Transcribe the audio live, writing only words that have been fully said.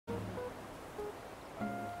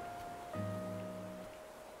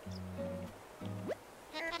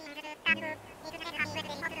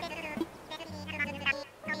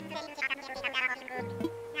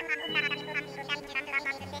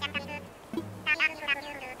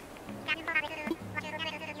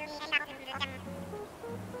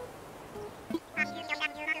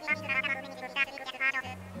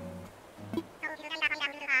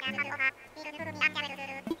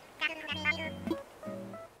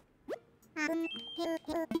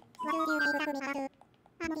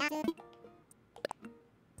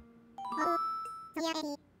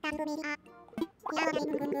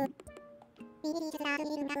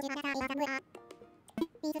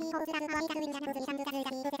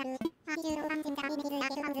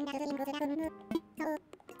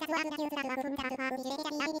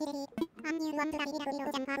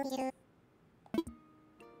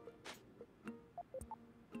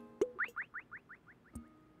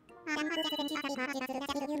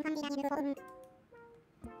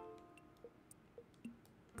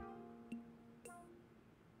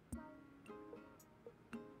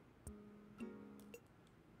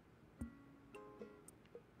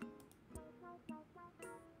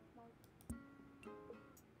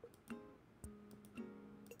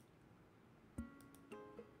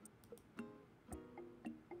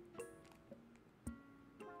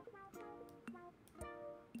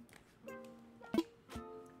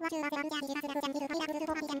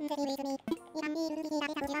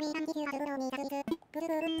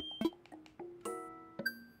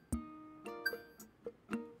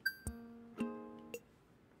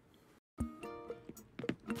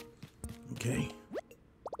Okay,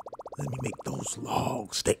 let me make those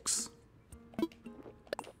log sticks.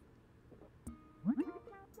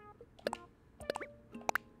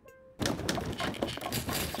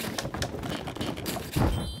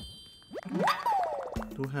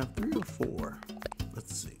 Do I have 3 or 4?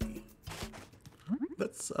 Let's see.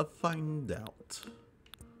 Let's find out.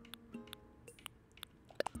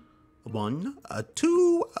 1,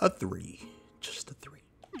 2, 3. Just a 3.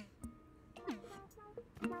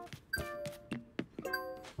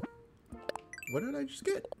 What did I just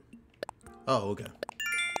get? Oh, okay.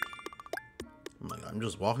 I'm like, I'm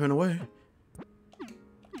just walking away.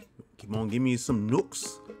 Keep on giving me some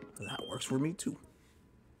nooks. That works for me too.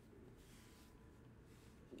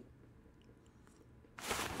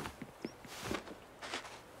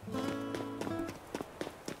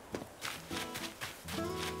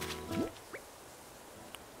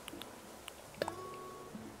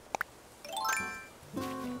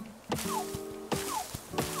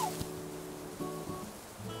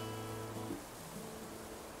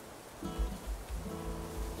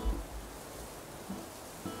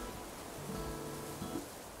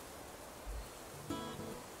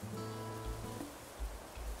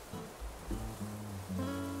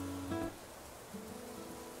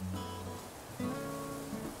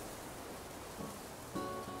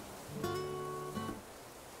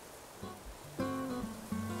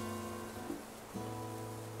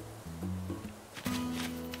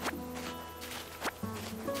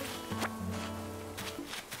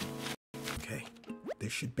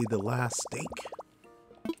 This should be the last steak.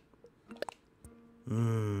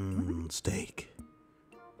 Steak.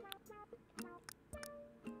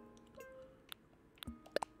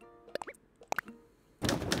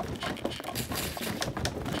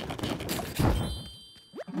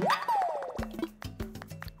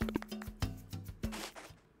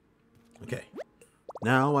 Okay.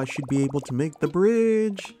 Now I should be able to make the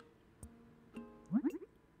bridge.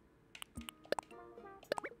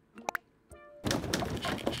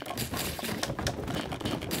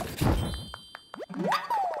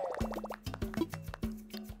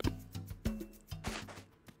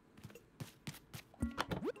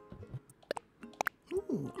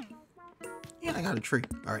 Yeah, I got a tree.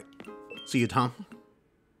 All right. See you, Tom.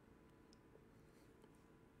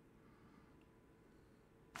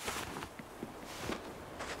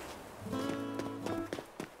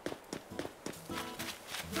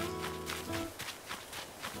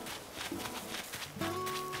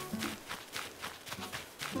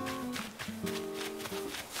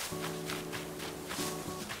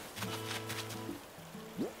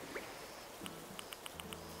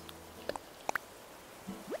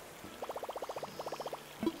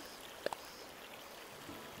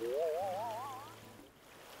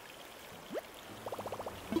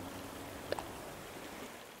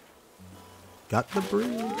 Got the bridge.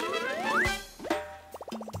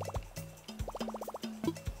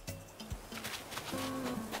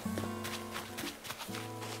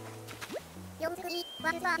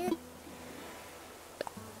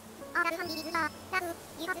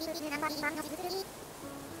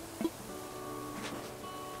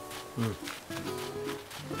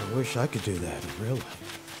 I wish I could do that in real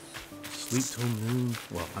life. Sleep till noon.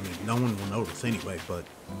 Well, I mean, no one will notice anyway, but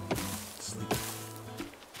sleep.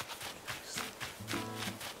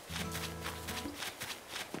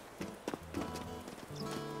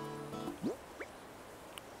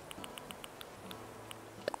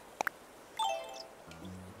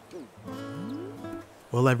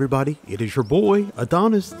 Well, everybody, it is your boy,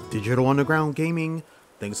 Adonis, Digital Underground Gaming.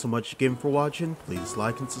 Thanks so much again for watching. Please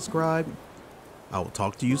like and subscribe. I will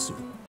talk to you soon.